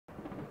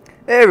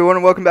Hey everyone,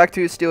 and welcome back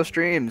to Steel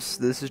Streams.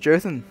 This is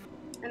Joathen.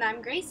 And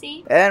I'm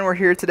Gracie. And we're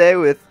here today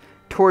with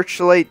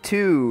Torchlight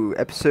 2,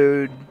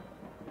 episode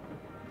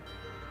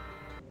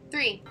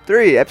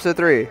 3. Episode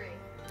 3.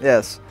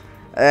 Yes.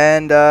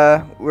 And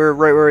we're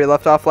right where we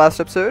left off last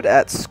episode,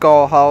 at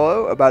Skull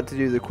Hollow, about to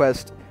do the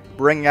quest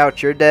Bring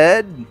Out Your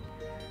Dead.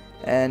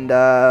 And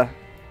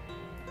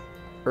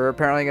we're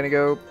apparently going to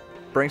go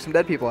bring some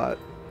dead people out.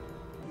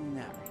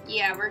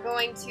 Yeah, we're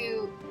going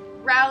to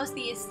rouse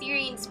the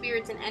Assyrian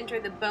spirits and enter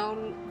the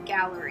bone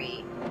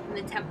gallery in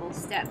the temple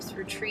steps.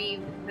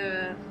 Retrieve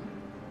the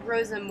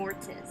Rosa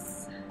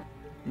Mortis.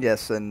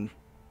 Yes, and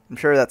I'm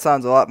sure that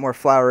sounds a lot more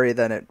flowery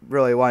than it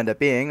really wound up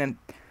being. And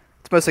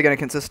it's mostly going to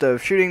consist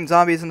of shooting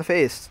zombies in the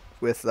face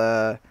with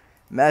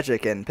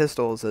magic and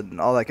pistols and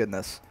all that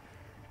goodness.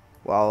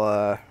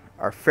 While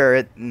our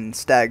ferret and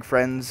stag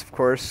friends, of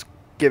course,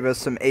 give us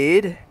some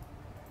aid.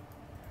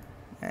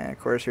 And of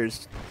course,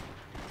 here's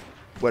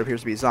what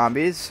appears to be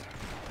zombies,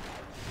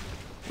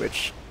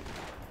 which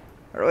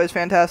are always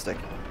fantastic.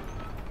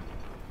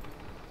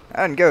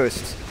 And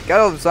Ghost.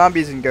 Got all the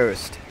zombies and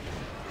Ghost.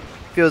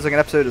 Feels like an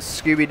episode of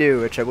Scooby-Doo,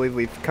 which I believe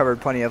we've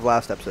covered plenty of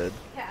last episode.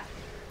 Yeah.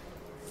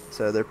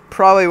 So there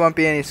probably won't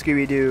be any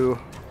Scooby-Doo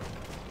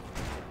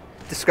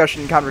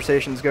discussion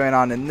conversations going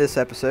on in this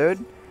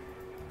episode.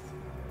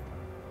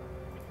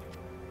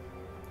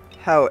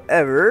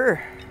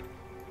 However,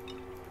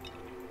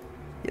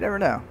 you never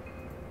know.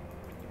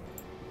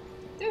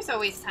 There's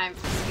always time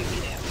for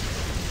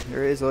Scooby-Doo.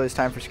 There is always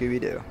time for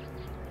Scooby-Doo.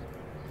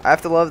 I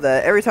have to love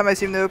that every time I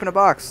see him open a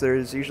box,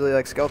 there's usually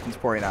like skeletons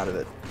pouring out of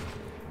it.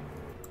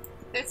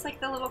 It's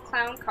like the little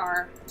clown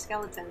car for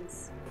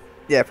skeletons.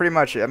 Yeah, pretty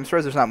much. I'm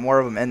surprised there's not more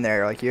of them in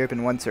there. Like you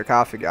open one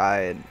sarcophagi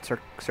and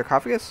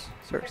sarcophagus?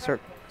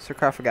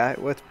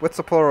 Sarcophagi? What's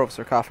the plural of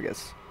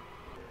sarcophagus?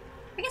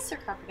 I guess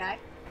sarcophagi.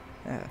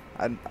 Yeah,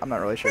 I'm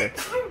not really sure.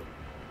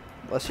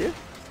 Bless you.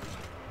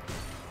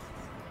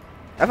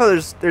 I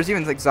thought there's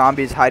even like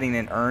zombies hiding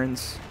in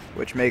urns,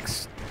 which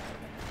makes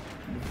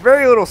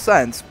very little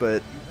sense,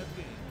 but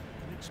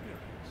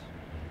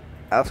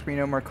ask me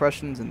no more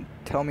questions and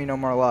tell me no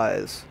more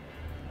lies.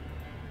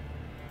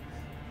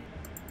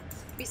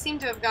 We seem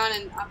to have gone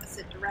in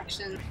opposite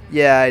directions.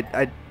 Yeah,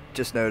 I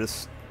just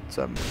noticed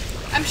some.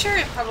 I'm sure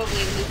it probably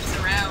loops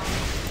around.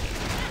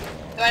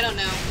 Though I don't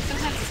know.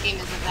 Sometimes this game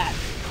isn't that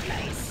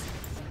nice.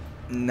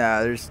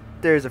 No,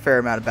 there's a fair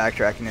amount of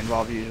backtracking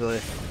involved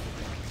usually.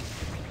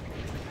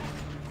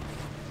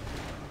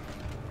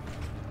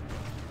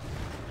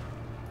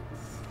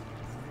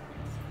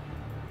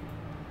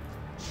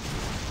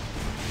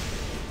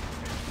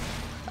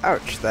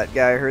 Ouch, that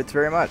guy hurts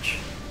very much.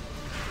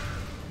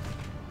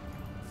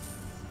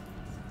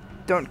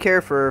 Don't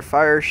care for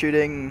fire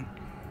shooting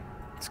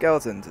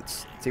skeletons.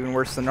 It's even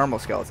worse than normal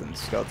skeletons.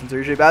 Skeletons are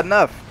usually bad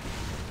enough.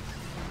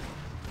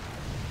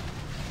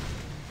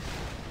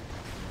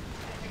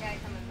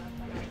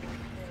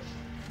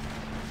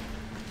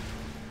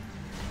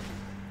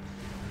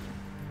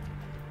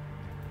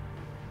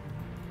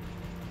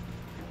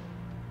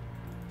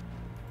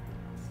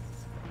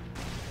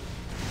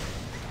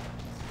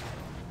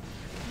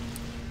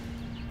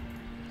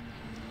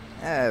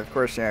 Of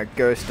course, you know,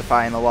 ghosts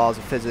defying the laws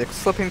of physics,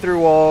 slipping through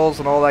walls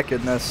and all that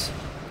goodness.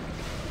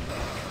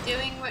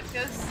 Doing what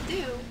ghosts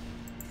do.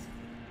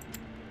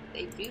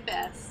 They do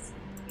best.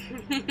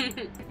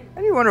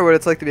 I do wonder what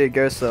it's like to be a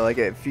ghost, though. Like,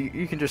 if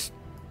you can just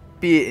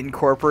be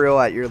incorporeal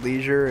at your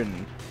leisure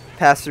and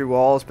pass through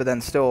walls, but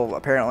then still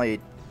apparently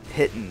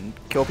hit and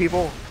kill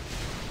people.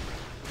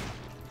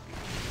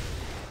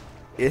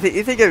 You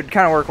think it would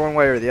kind of work one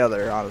way or the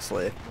other,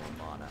 honestly.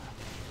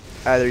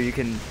 Either you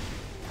can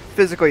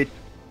physically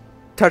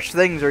touch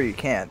things or you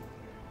can't.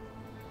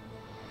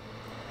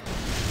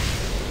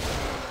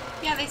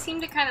 Yeah, they seem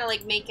to kind of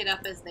like make it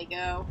up as they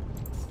go.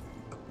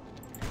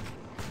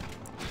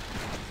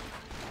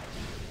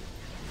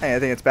 Hey, I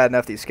think it's bad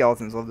enough these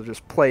skeletons love to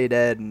just play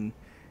dead and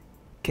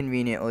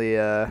conveniently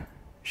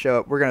show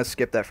up. We're going to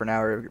skip that for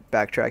now. We're gonna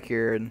backtrack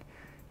here and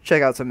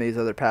check out some of these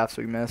other paths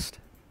we missed.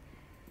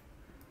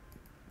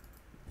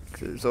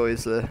 'Cause there's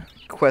always the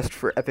quest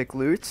for epic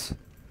loots.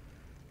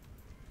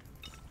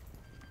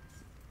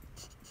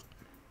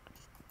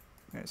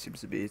 There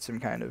seems to be some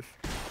kind of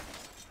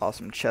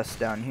awesome chest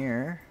down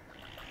here.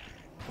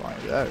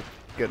 Oh,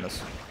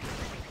 goodness.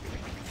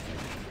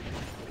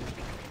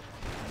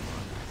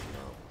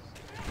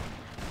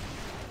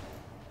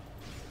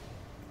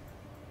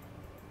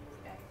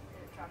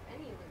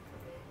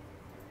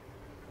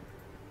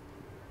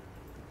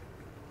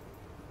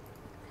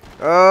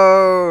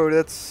 Oh,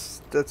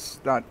 that's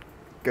not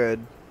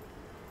good.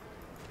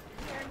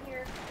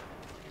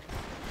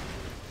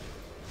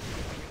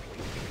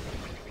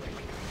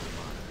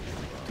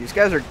 These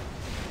guys are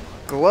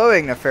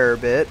glowing a fair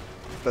bit,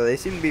 but they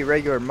seem to be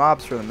regular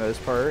mobs for the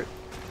most part.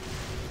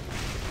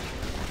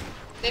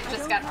 They've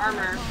just got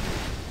armor.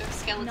 They're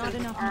skeletons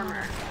with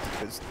armor.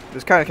 I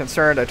was kind of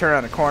concerned. I turned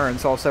around the corner and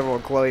saw several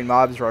glowing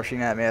mobs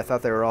rushing at me. I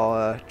thought they were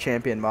all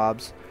champion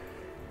mobs.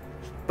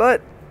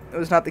 But it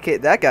was not the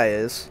case. That guy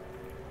is.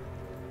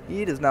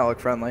 He does not look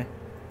friendly.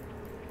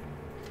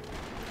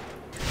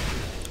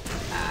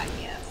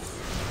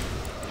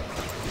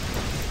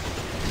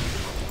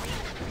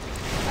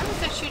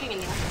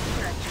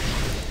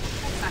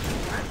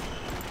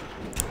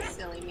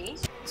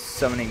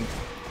 summoning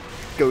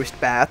ghost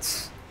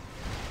bats.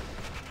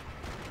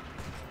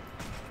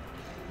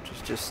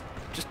 Which is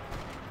just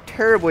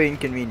terribly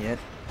inconvenient.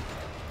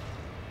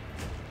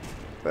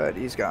 But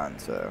he's gone,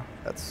 so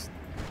that's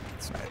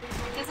nice.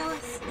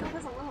 Still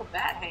has a little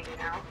bat hanging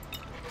out.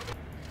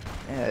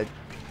 Yeah,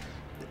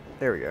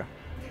 there we go.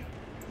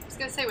 I was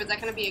gonna say, was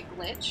that gonna be a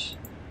glitch?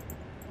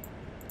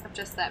 Of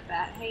just that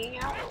bat hanging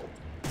out?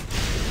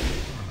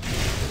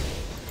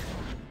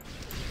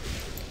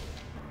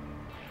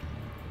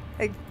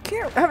 I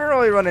haven't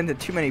really run into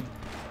too many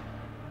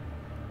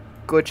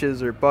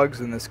glitches or bugs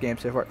in this game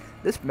so far.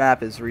 This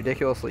map is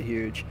ridiculously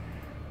huge,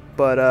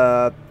 but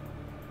I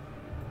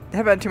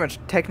haven't had too much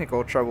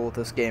technical trouble with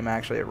this game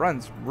actually. It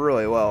runs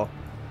really well.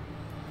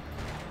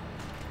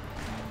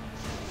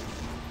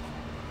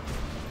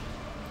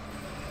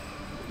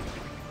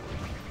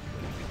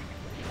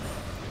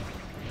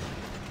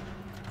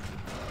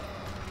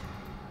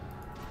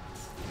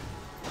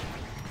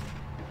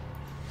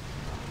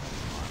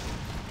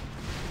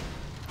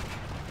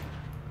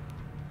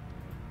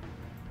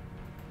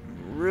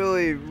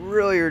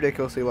 Really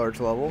ridiculously large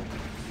level.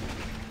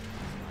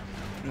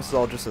 This is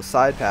all just a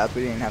side path.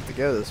 We didn't even have to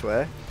go this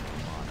way.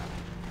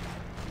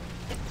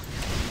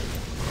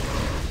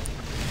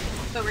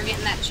 So we're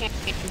getting that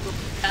champion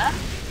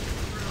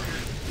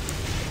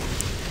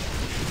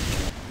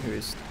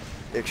Who's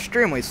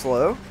extremely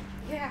slow.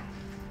 Yeah.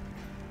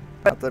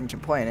 Not them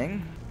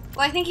complaining.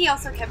 Well, I think he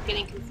also kept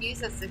getting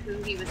confused as to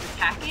who he was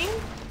attacking.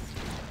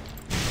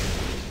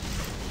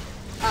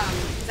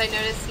 Because I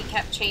noticed he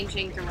kept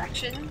changing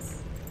directions.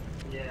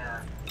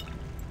 Yeah.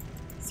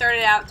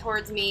 Started out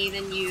towards me,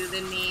 then you,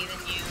 then me, then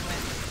you,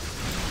 and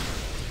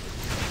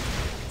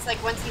it's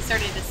like once he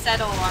started to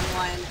settle on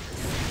one, it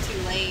was too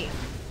late.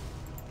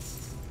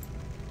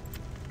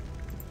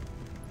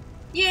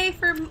 Yay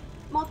for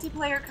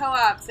multiplayer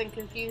co-ops and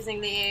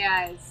confusing the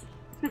AIs.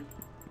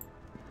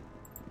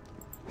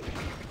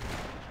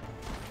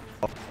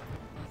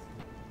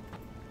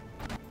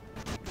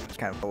 It's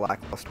kind of a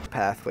lackluster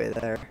pathway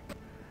there.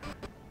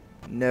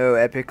 No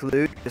epic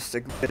loot, just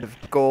a bit of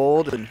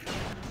gold, and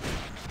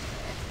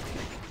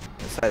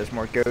this side is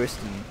more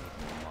ghost and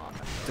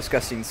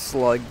disgusting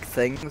slug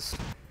things.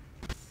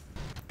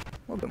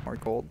 A little bit more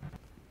gold.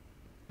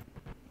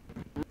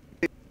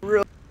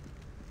 Really.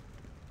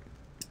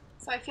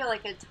 So I feel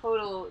like a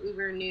total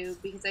uber noob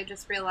because I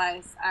just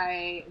realized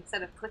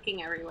instead of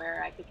clicking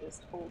everywhere, I could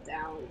just hold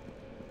down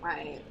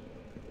my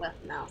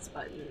left mouse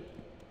button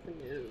to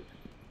move.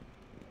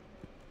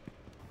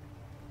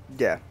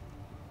 Yeah.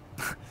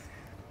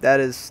 That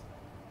is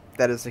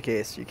the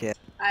case. You can't.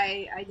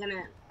 I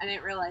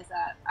didn't realize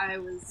that. I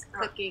was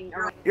clicking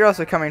around. You're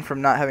also coming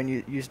from not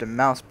having used a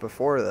mouse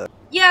before, though.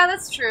 Yeah,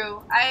 that's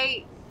true.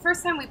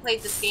 First time we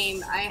played this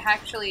game, I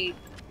actually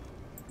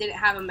didn't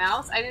have a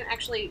mouse. I didn't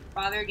actually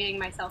bother getting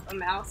myself a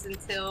mouse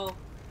until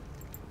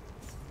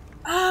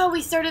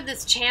we started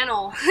this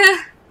channel.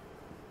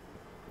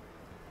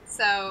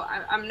 So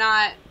I'm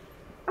not.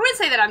 I wouldn't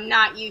say that I'm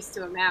not used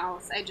to a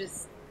mouse. I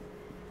just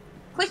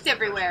clicked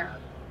everywhere.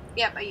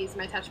 Yep, I used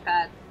my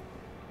touchpad,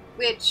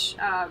 which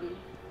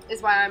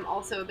is why I'm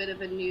also a bit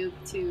of a noob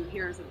to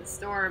Heroes of the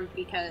Storm,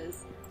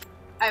 because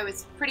I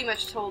was pretty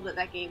much told that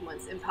that game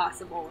was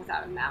impossible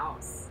without a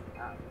mouse,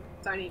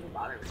 so I didn't even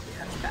bother with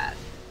the touchpad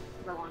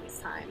for the longest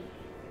time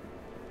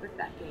with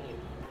that game.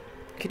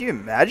 Could you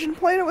imagine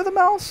playing it with a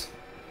mouse?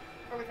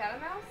 Or without a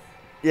mouse?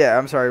 Yeah,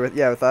 I'm sorry.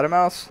 Without a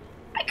mouse?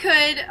 I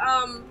could.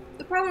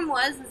 The problem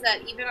was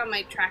that even on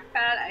my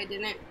trackpad, I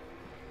didn't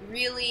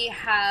really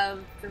have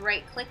the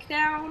right click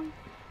down.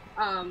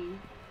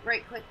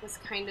 Right click was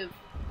kind of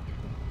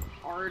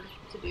hard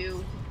to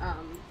do,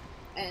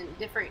 and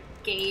different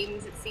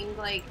games, it seemed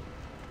like,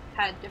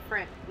 had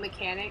different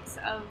mechanics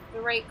of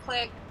the right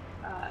click.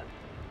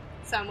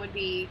 Some would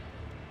be,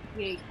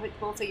 you put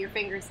both of your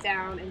fingers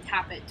down and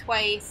tap it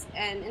twice,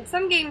 and in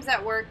some games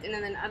that worked, and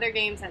then in other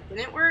games that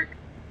didn't work.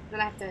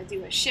 Then I have to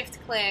do a shift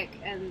click,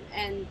 and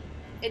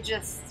it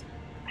just,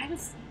 I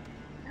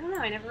don't know,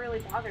 I never really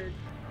bothered.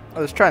 I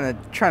was trying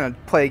to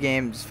play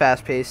games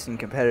fast paced and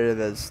competitive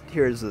as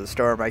Heroes of the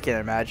Storm. I can't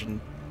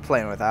imagine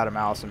playing without a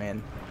mouse. I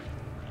mean,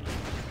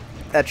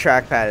 that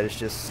trackpad is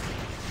just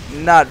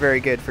not very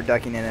good for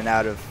ducking in and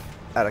out of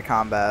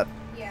combat.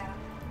 Yeah.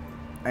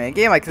 I mean, a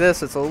game like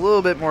this, it's a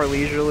little bit more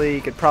leisurely.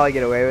 You could probably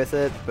get away with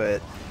it,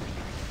 but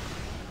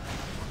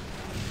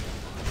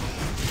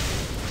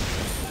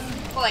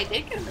Well, I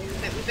did get away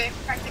with it.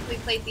 We practically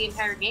played the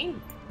entire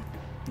game.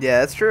 yeah,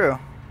 that's true.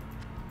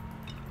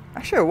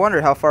 Actually, I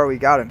wonder how far we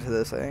got into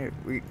this. I think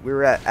we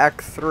were at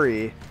Act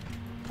 3.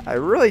 I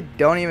really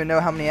don't even know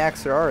how many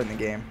acts there are in the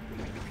game.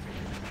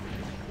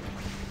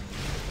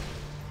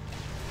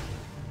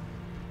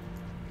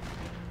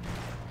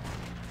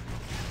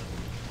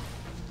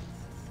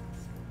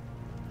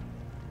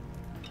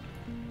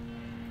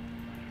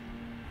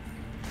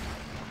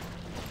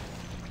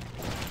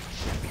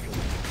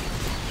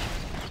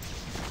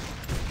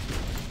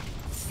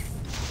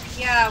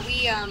 Yeah,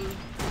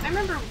 I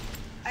remember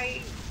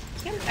I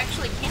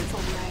actually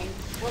canceled my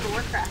World of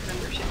Warcraft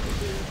membership. I've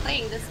been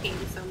playing this game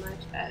so much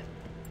that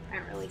I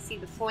don't really see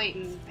the point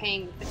in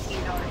paying the $15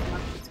 a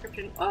month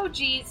subscription. Oh,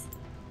 jeez.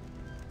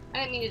 I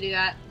didn't mean to do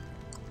that.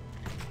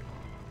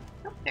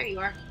 Oh, there you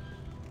are.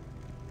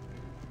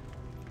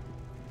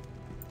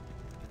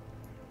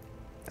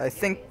 I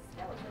think...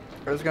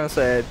 I was gonna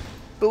say, I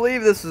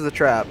believe this is a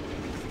trap.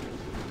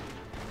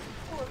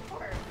 Oh, of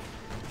course.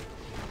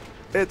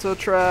 It's a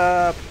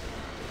trap!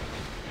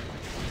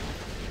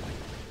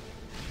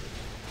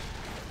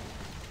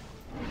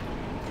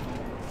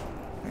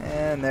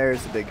 And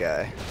there's the big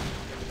guy.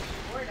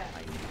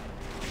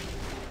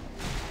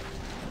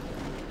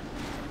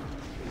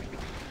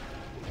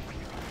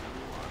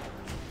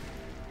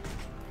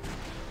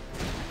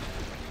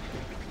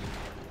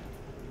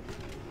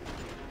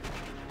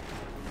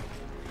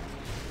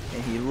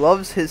 And he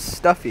loves his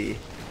stuffy,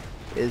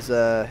 is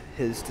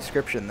his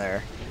description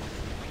there.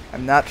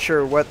 I'm not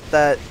sure what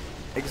that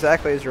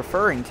exactly is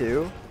referring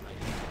to.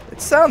 It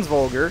sounds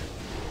vulgar.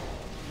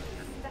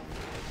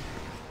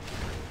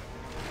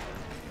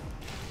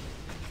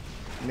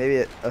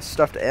 Maybe a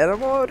stuffed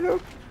animal, I would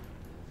hope?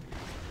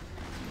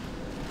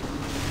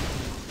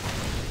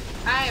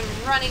 I am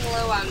running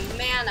low on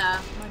mana.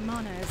 My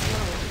mana is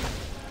low.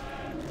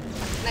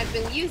 And I've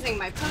been using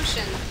my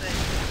potions, but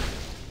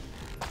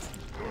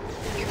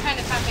you're kind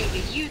of having to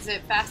use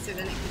it faster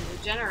than it can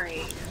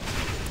regenerate.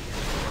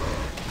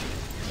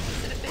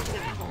 It's a bit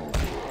difficult.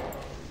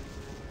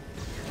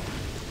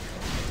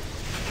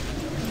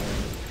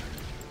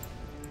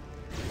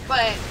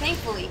 But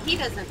thankfully, he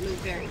doesn't move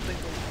very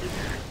quickly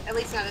either. At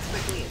least not as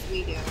quickly as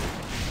we do.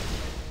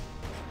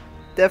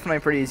 Definitely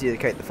pretty easy to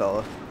kite the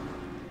fellow.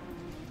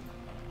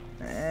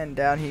 And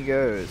down he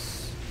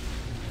goes.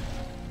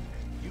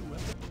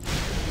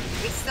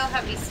 We still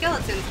have these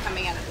skeletons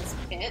coming out of this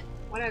pit.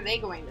 When are they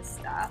going to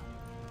stop?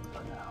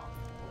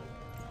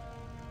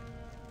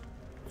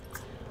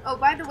 Oh,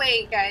 by the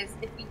way, guys,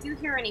 if you do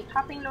hear any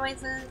popping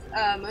noises,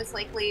 most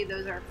likely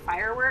those are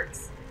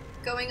fireworks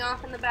going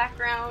off in the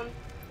background.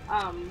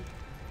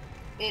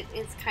 It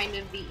is kind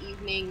of the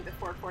evening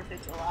before 4th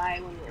of July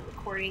when we're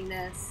recording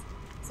this,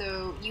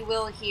 so you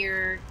will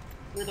hear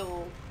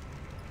little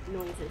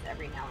noises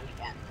every now and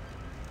again.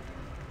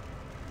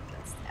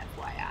 Just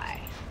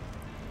FYI.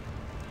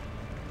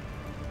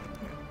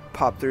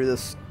 Pop through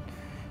this.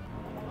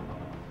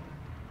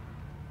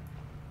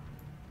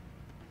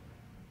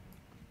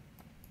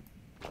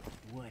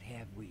 What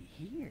have we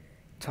here?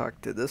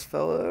 Talk to this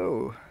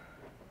fellow.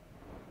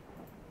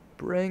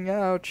 Bring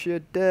out your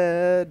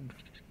dead.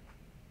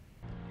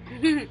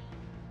 I'm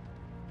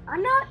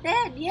not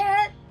dead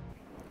yet.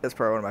 That's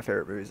probably one of my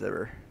favorite movies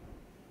ever.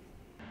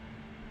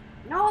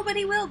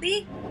 Nobody will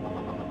be.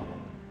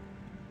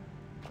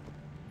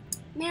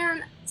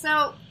 Man,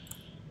 so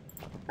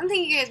one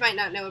thing you guys might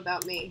not know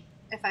about me,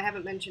 if I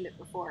haven't mentioned it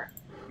before,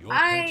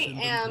 I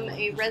am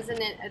a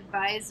resident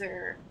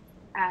advisor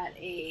at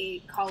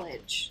a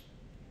college,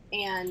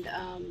 and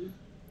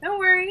don't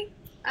worry,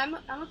 I'm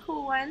a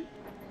cool one,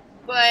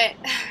 but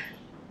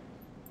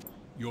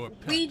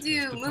we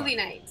do movie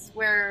nights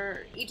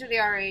where each of the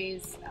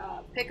RAs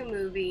pick a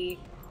movie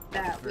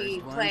that we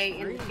play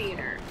in the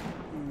theater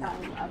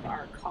of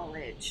our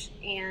college.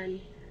 And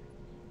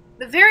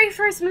the very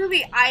first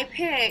movie I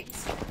picked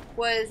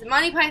was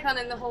Monty Python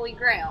and the Holy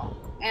Grail.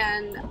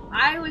 And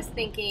I was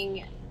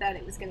thinking that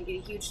it was going to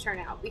get a huge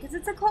turnout because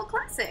it's a cult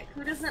classic.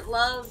 Who doesn't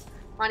love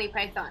Monty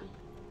Python?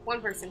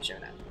 One person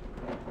showed up.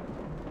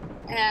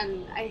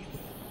 And I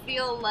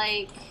feel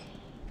like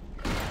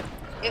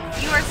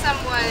if you are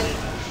someone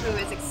who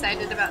is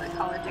excited about the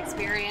college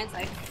experience,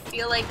 I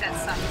feel like that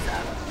sums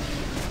up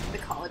the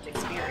college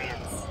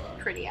experience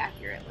pretty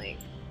accurately.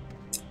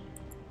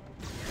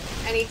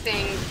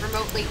 Anything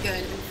remotely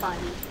good and fun,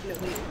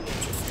 nobody would be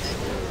interested.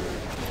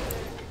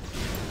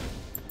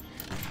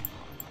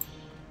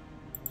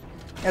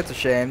 That's a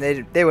shame.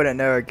 They wouldn't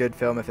know a good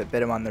film if it bit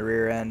them on the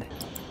rear end.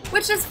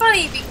 Which is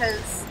funny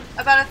because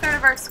about a third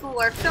of our school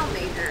are film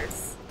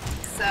majors,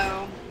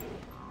 so...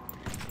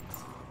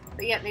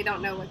 But yet they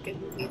don't know what good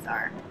movies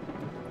are.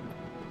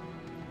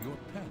 Your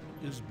pet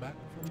is back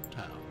from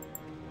town.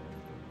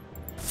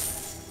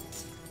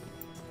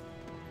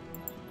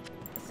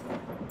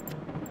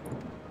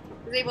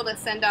 I was able to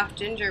send off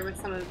Ginger with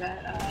some of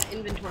that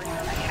inventory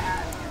that I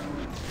had.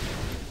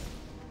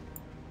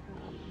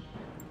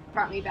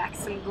 Brought me back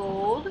some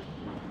gold.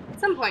 At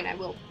some point I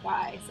will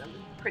buy some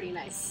pretty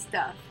nice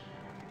stuff.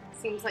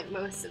 Seems like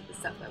most of the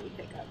stuff that we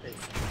pick up is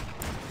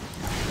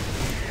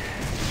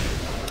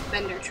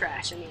vendor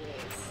trash anyways.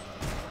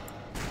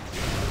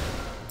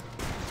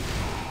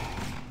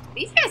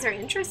 These guys are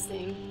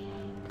interesting.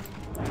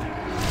 I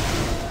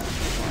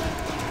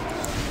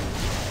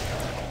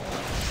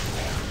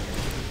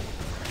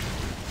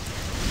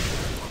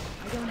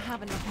don't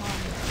have enough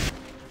mana.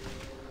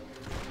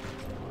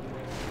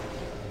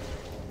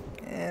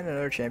 And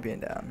another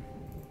champion down.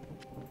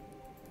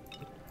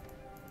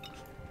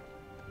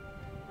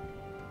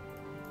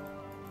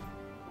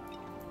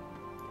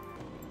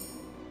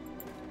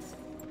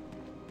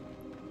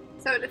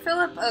 So to fill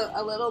up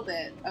a little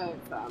bit of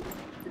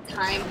the the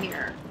time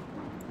here,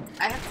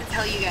 I have to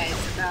tell you guys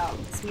about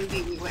this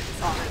movie we went and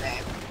saw today.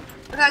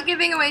 Without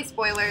giving away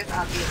spoilers,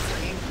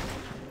 obviously.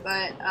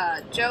 But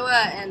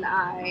Joa and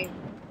I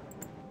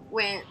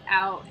went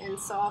out and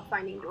saw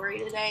Finding Dory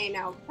today.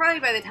 Now, probably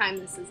by the time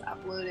this is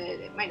uploaded,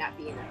 it might not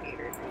be in the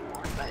theaters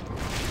anymore, but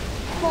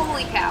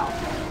holy cow.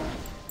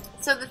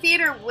 So the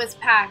theater was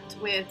packed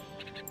with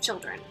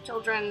children.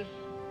 Children of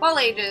all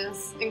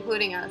ages,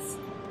 including us.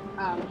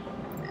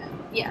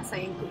 And yes, I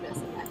include us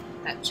in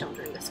that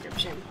children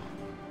description.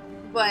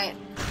 But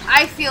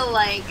I feel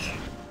like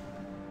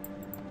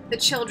the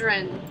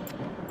children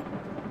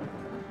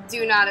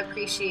do not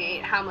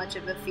appreciate how much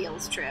of a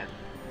feels trip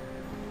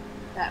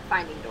that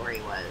Finding Dory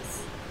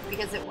was.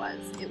 Because it was.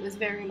 It was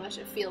very much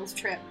a feels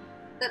trip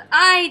that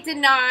I did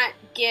not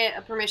get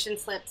a permission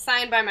slip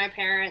signed by my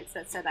parents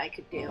that said I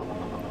could do.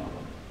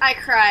 I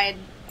cried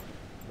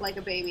like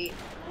a baby.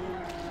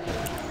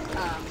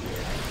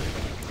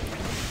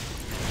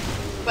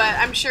 But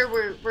I'm sure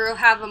we'll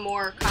have a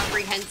more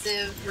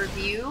comprehensive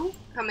review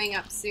coming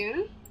up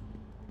soon.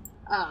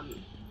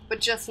 But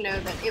just know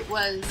that it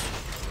was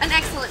an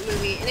excellent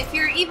movie. And if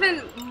you're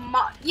even...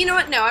 you know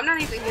what? No, I'm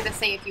not even going to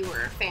say if you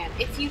were a fan.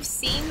 If you've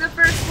seen the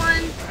first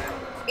one,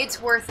 it's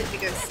worth it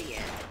to go see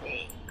it.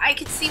 I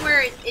could see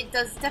where it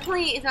does...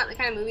 Definitely is not the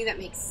kind of movie that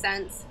makes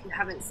sense if you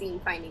haven't seen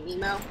Finding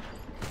Nemo.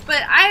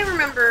 But I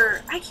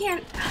remember... I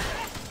think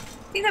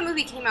that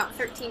movie came out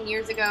 13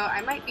 years ago.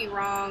 I might be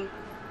wrong.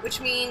 Which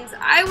means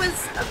I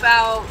was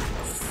about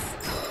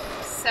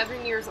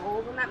 7 years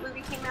old when that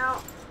movie came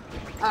out.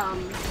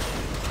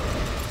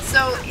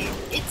 So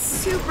it's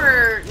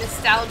super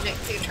nostalgic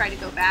to try to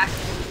go back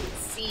and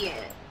see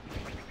it.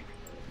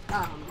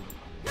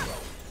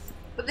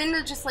 But then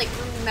to just like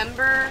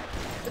remember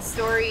the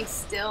story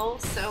still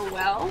so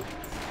well,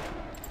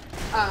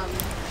 I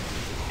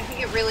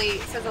think it really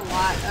says a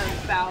lot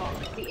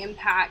about the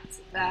impact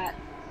that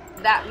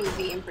that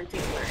movie in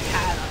particular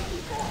had on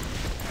people.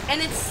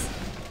 And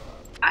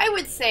I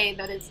would say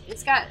that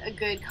it's got a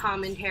good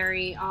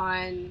commentary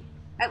on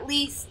at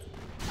least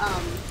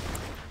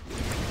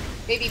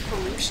maybe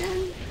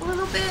pollution a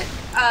little bit,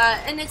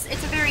 and it's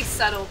a very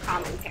subtle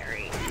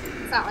commentary.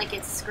 It's not like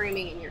it's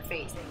screaming in your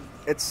face.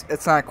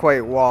 It's not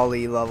quite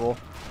Wall-E level.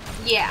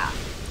 Yeah,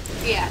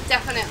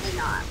 definitely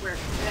not.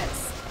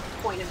 That's the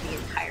point of the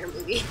entire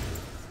movie.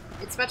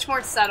 It's much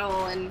more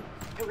subtle, and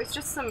it was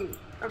just a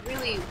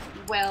really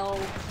well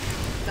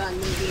done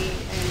movie,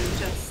 and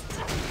just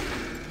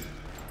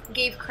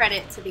gave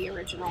credit to the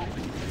original,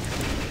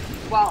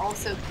 while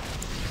also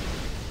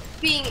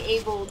being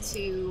able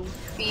to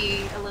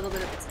be a little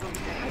bit of its own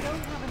thing. I don't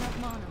have enough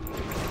mana.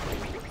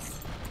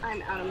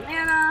 I'm out of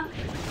mana.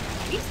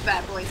 These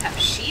bad boys have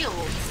shields.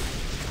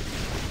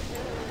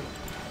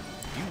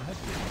 You have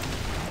been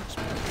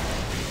unexpected.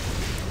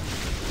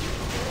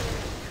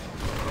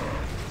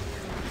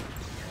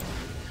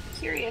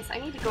 Curious, I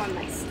need to go on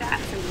my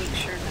stats and make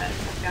sure that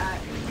I've got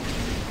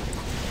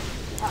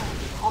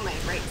all my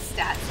right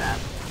stats up.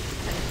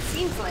 But it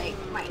seems like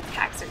my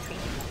attacks are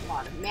taking a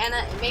lot of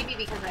mana, and maybe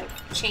because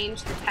I've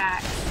changed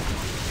attacks,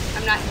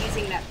 I'm not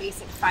using that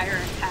basic fire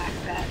attack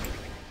that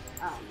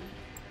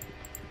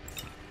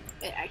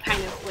I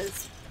kind of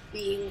was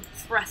being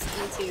thrust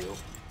into.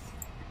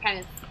 I kind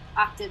of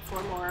opted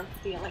for more of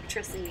the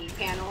electricity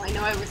panel. I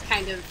know I was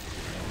kind of...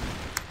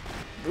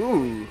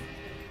 Ooh.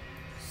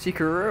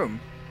 Secret room.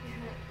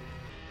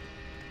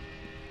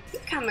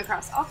 You've come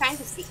across all kinds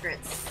of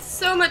secrets.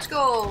 So much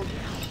gold!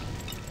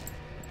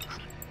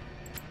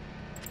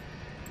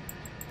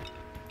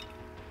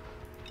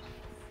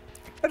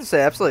 I have to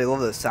say, I absolutely love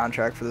the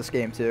soundtrack for this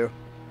game, too.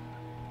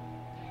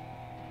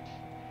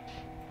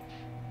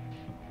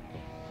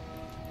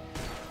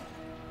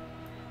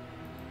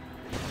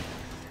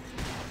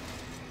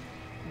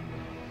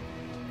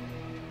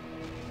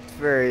 It's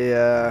very,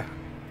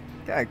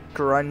 kind of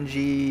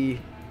grungy,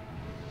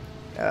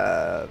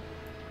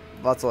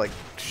 lots of, like,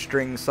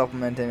 string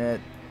supplement in it.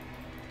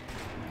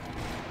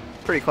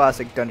 Pretty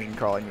classic dungeon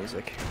crawling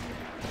music.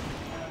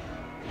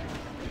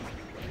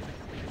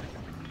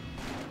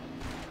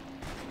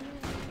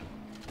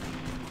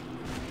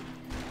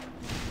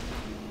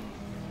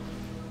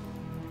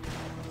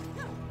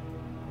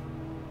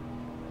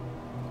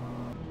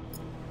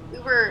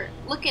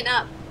 Looking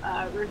up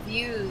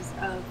reviews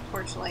of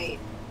Torchlight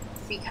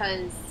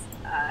because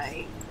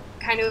I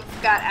kind of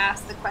got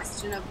asked the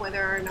question of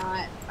whether or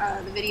not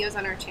the videos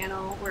on our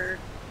channel were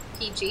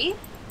PG.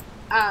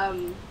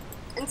 And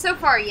so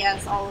far,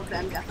 yes, all of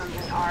them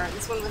definitely are.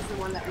 This one was the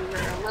one that we were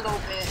a little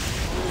bit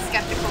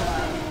skeptical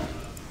of.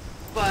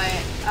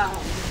 But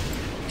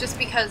just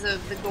because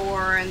of the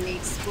gore and the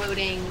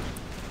exploding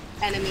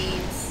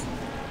enemies,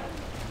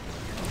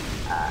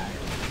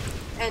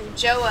 and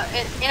Joa,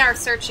 in our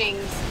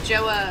searchings,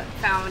 Joa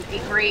found a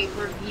great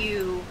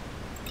review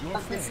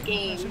of this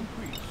game.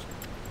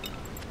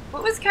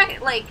 What was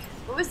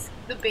what was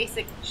the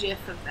basic gif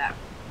of that?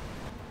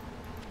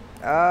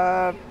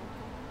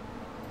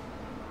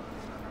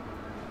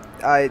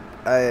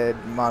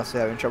 I'm honestly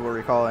having trouble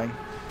recalling.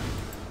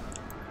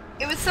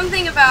 It was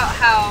something about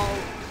how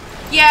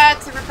Yeah,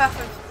 it's a ripoff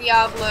of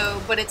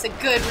Diablo, but it's a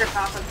good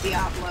ripoff of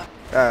Diablo.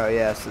 Oh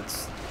yes,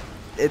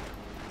 it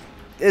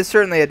is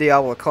certainly a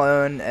Diablo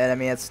clone, and I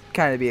mean it's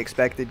kind of to be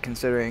expected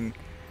considering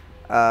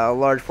a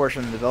large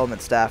portion of the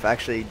development staff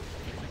actually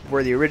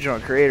were the original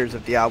creators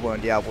of Diablo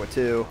and Diablo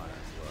 2,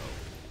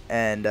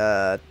 and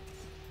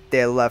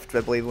they left,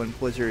 I believe, when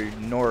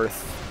Blizzard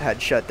North had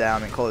shut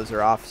down and closed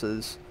their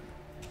offices,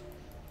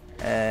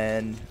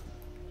 and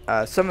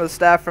some of the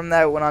staff from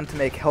that went on to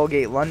make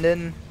Hellgate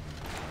London,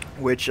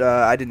 which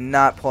I did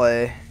not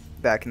play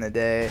back in the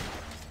day.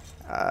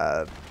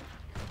 I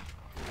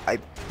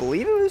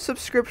believe it was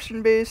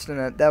subscription based,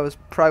 and that was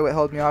probably what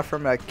held me off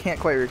from it. I can't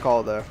quite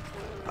recall though.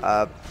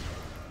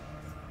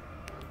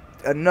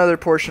 Another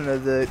portion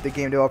of the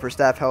game developer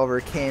staff, however,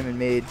 came and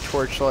made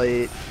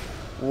Torchlight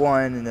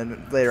 1 and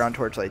then later on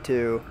Torchlight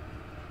 2.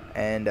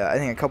 And I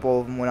think a couple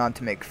of them went on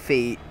to make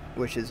Fate,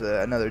 which is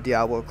another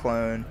Diablo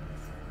clone.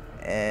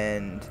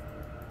 And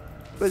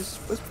was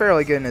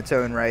fairly good in its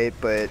own right,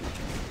 but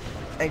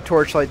I think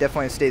Torchlight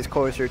definitely stays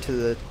closer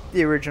to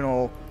the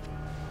original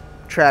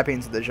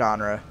trappings of the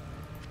genre.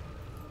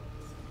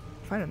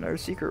 Find another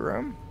secret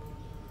room?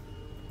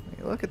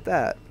 Hey, look at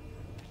that.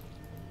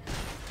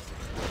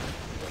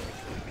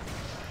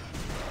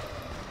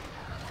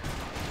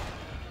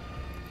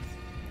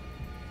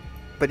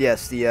 But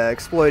yes, the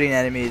exploding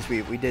enemies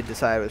we did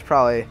decide was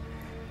probably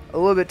a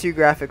little bit too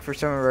graphic for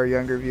some of our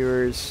younger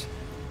viewers.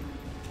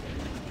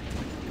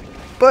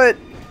 But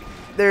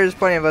there's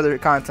plenty of other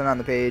content on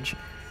the page.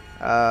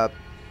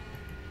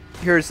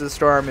 Here's the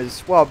Storm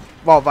is, while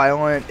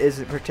violent,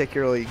 isn't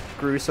particularly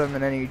gruesome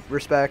in any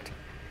respect.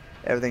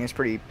 Everything is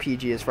pretty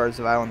PG as far as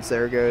the violence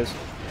there goes.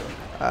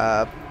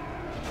 I'm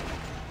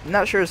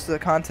not sure it's the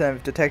content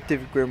of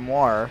Detective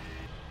Grimoire.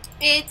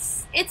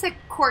 It's a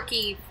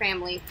quirky,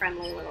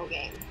 family-friendly little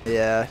game.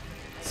 Yeah,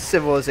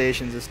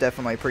 Civilizations is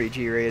definitely pretty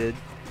G-rated,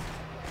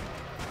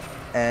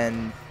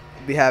 and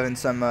be having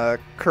some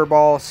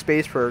Kerbal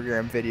Space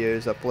Program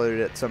videos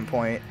uploaded at some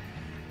point,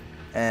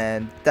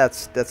 and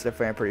that's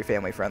definitely a pretty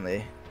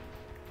family-friendly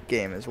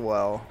game as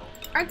well.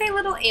 Aren't they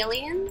little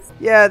aliens?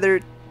 Yeah,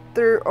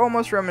 they're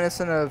almost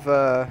reminiscent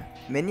of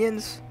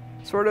Minions,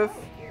 sort of.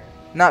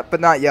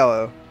 But not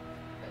yellow.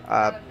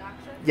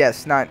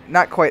 Yes,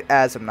 not quite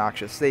as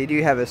obnoxious. They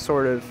do have a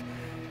sort of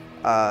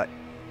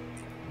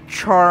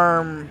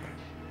charm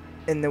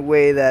in the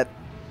way that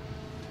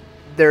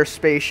their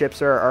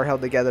spaceships are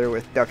held together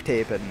with duct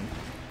tape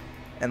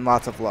and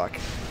lots of luck.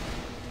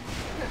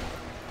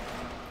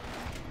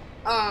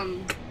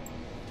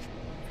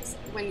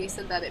 When you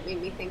said that, it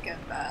made me think of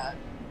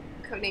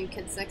Codename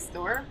Kids Next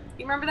Door.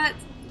 You remember that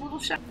little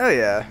show? Oh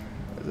yeah,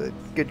 it was a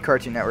good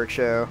Cartoon Network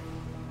show.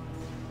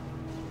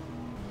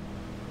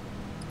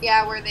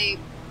 Yeah, where they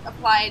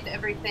applied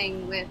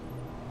everything they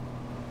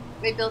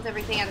built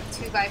everything out of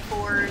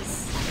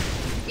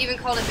 2x4s, even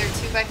called it their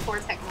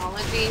 2x4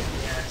 technology.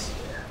 Yes,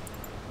 yeah.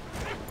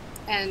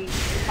 And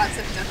lots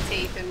of duct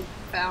tape and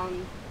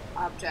found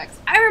objects.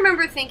 I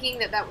remember thinking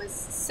that was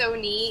so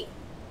neat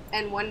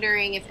and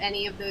wondering if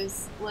any of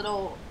those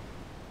little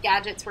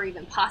gadgets were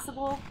even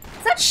possible.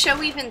 Is that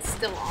show even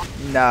still on?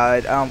 No, I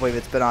don't believe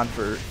it's been on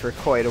for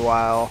quite a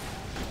while.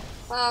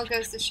 Well, it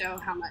goes to show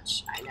how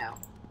much I know.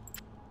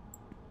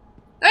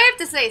 Though I have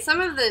to say, some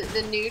of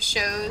the new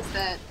shows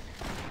that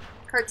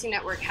Cartoon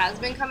Network has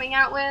been coming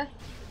out with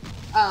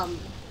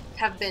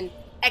have been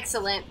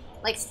excellent,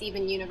 like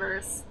Steven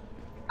Universe.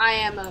 I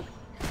am a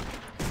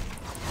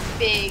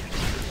big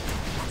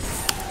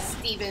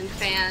Steven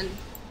fan,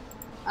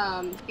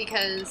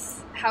 because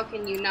how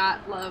can you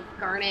not love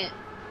Garnet?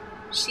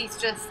 She's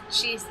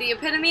the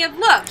epitome of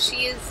love.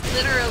 She is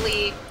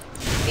literally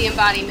the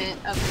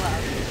embodiment of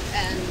love,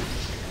 and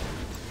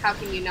how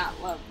can you not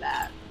love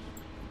that?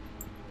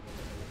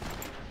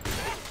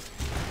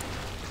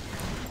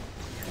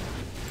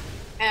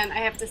 And I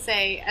have to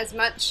say, as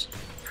much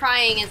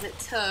crying as it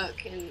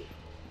took and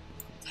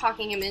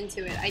talking him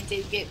into it, I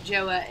did get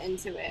Joa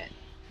into it.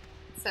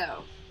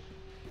 So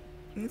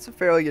It's a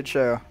fairly good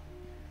show.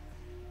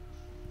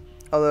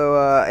 Although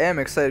I am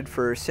excited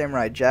for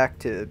Samurai Jack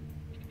to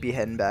be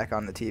heading back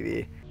on the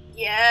TV.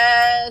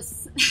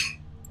 yes,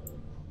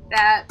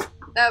 that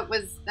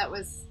was.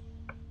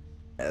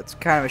 It's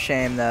kind of a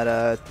shame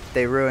that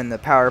they ruined the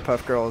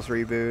Powerpuff Girls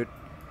reboot.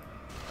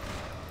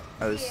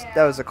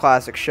 That was a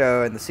classic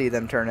show, and to see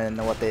them turn it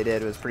into what they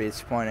did was pretty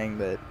disappointing.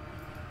 But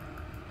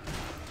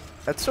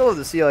I'd still love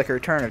to see like a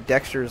return of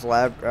Dexter's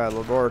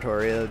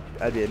Laboratory.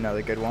 That'd be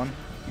another good one.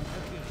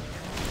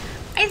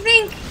 I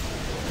think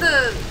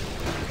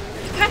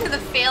the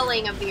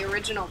failing of the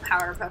original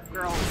Powerpuff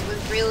Girls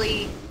was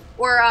really,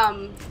 or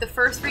the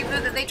first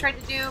reboot that they tried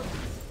to do,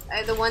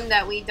 the one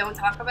that we don't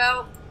talk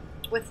about,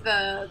 with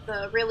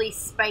the really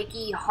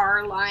spiky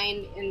horror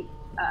line in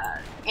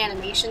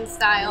animation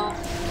style.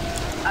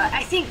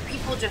 I think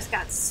people just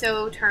got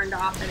so turned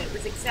off that it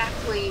was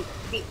exactly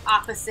the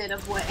opposite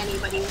of what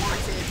anybody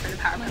wanted for the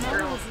Powerpuff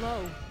Girls.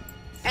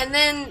 And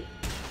then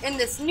in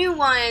this new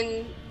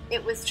one,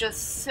 it was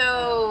just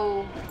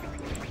so,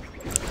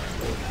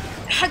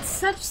 had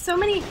so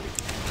many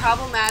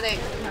problematic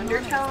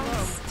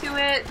undertones to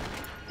it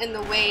in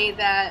the way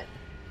that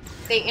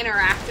they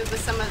interacted with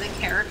some of the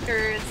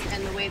characters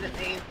and the way that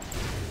they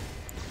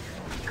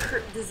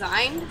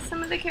designed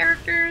some of the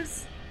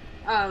characters.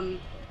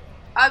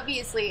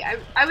 Obviously, I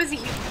was a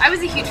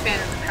huge fan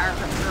of the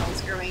Powerpuff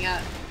Girls growing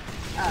up.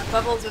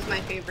 Bubbles was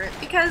my favorite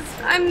because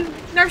I'm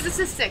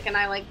narcissistic and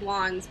I like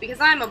blondes because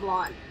I'm a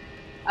blonde.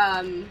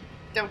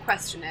 Don't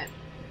question it.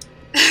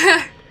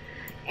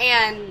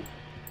 And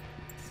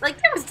like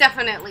there was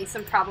definitely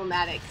some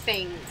problematic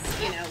things,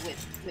 you know,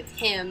 with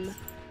him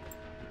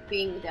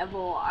being the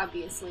devil,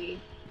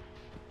 obviously.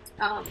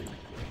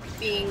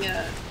 Being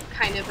a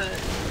kind of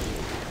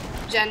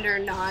a gender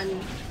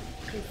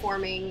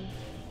non-conforming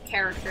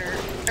character,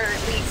 or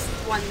at least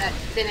one that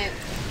didn't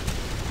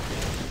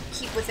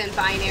keep within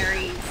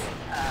binaries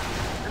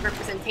of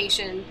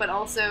representation, but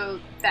also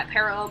that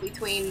parallel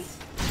between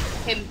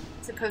him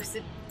supposed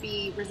to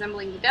be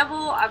resembling the devil.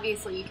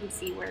 Obviously, you can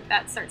see where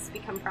that starts to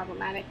become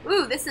problematic.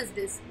 Ooh, this is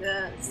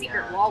the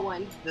secret wall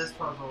one. This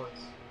puzzle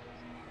is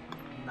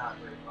not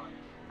very fun.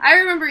 I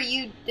remember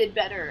you did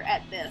better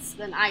at this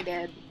than I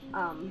did.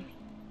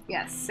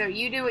 Yes, so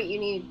you do what you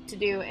need to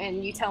do,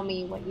 and you tell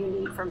me what you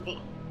need from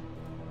me.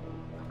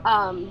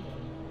 And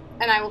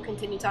I will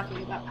continue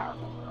talking about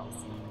Powerpuff Girls.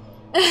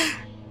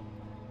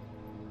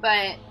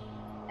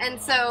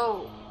 And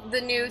so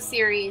the new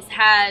series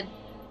had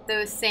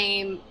those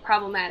same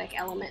problematic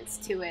elements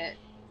to it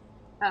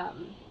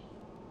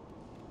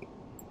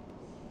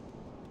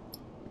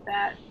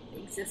that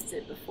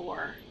existed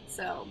before.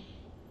 So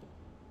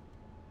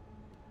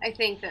I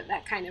think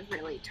that kind of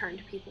really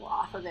turned people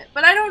off of it.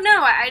 But I don't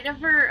know. I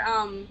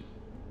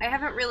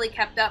haven't really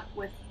kept up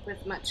with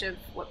much of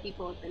what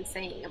people have been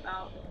saying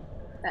about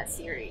that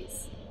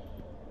series.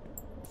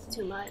 It's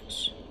too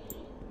much.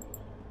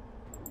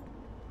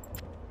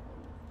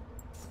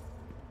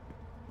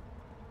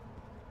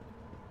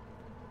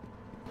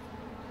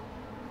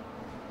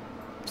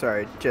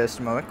 Sorry, just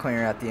a moment,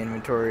 clearing out the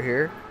inventory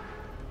here.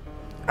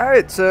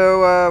 Alright,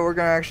 so we're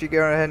going to actually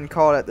go ahead and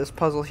call it at this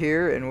puzzle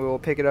here, and we will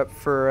pick it up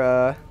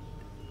for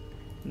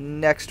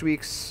next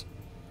week's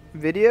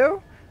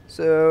video.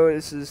 So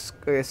this is,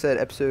 like I said,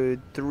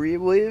 episode 3, I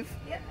believe.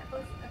 Yep,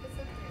 episode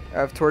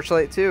 3. Of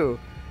Torchlight 2.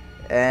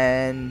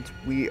 And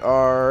we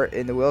are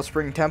in the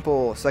Wellspring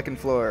Temple, 2nd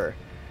floor.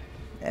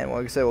 And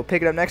like I said, we'll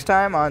pick it up next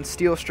time on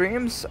Steel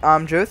Streams.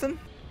 I'm Joathen.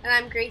 And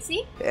I'm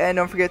Gracie. And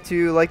don't forget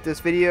to like this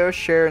video,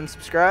 share, and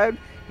subscribe.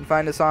 You can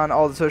find us on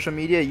all the social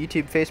media,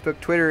 YouTube, Facebook,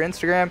 Twitter,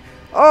 Instagram,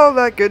 all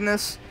that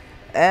goodness.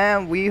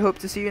 And we hope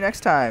to see you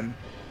next time.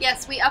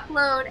 Yes, we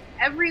upload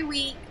every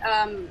week,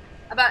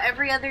 about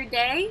every other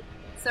day.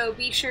 So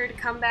be sure to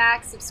come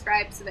back,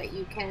 subscribe so that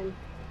you can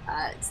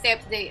stay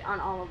up to date on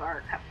all of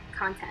our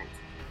content.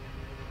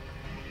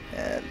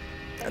 And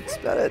that's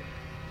about it.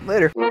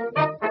 Later.